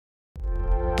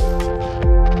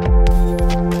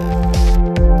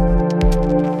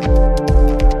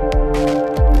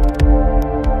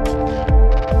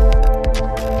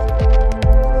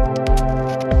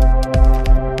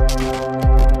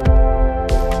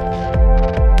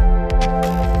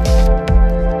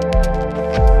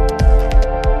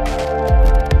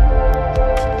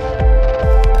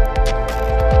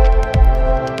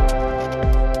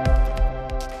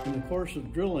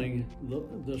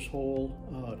this hole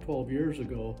 12 years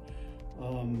ago,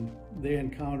 they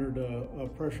encountered a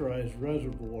pressurized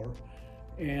reservoir,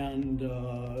 and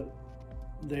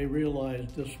they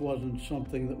realized this wasn't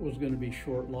something that was going to be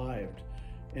short-lived.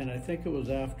 And I think it was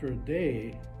after a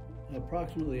day,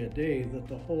 approximately a day, that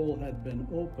the hole had been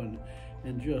open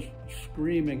and just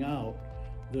screaming out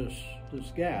this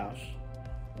gas.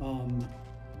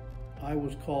 I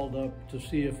was called up to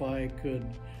see if I could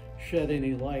shed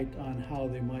any light on how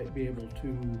they might be able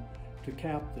to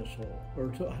cap this hole,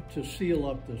 or to seal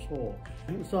up this hole.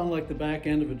 It sounded like the back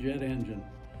end of a jet engine.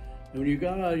 And when you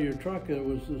got out of your truck, it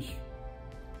was this,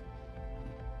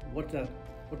 what's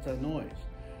that noise?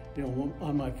 You know,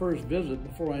 on my first visit,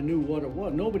 before I knew what it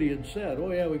was, nobody had said,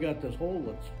 oh yeah, we got this hole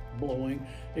that's blowing.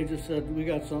 They just said, we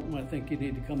got something I think you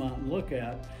need to come out and look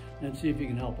at and see if you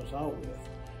can help us out with.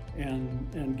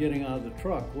 And getting out of the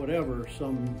truck, whatever,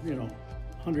 some,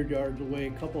 100 yards away,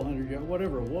 a couple hundred yards,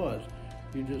 whatever it was,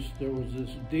 there was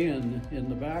this din in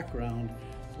the background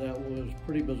that was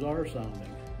pretty bizarre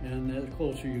sounding. And the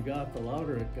closer you got, the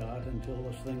louder it got, until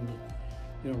this thing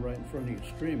was, right in front of you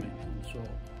screaming. And so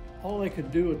all I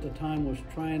could do at the time was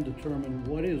try and determine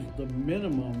what is the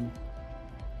minimum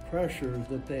pressure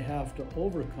that they have to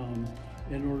overcome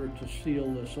in order to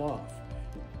seal this off.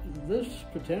 This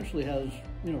potentially has,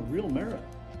 real merit.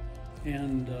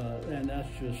 And that's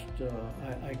just,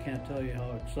 I can't tell you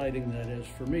how exciting that is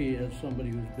for me as somebody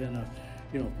who's been a,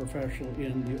 professional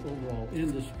in the overall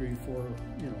industry for,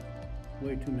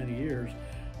 way too many years.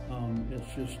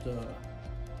 It's just,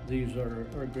 these are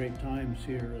great times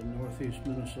here in northeast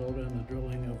Minnesota, and the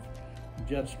drilling of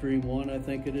Jetstream 1, I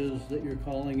think it is that you're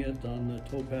calling it, on the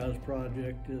Topaz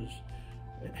project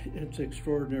it's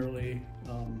extraordinarily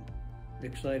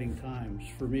exciting times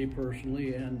for me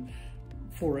personally, and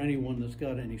for anyone that's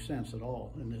got any sense at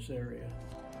all in this area.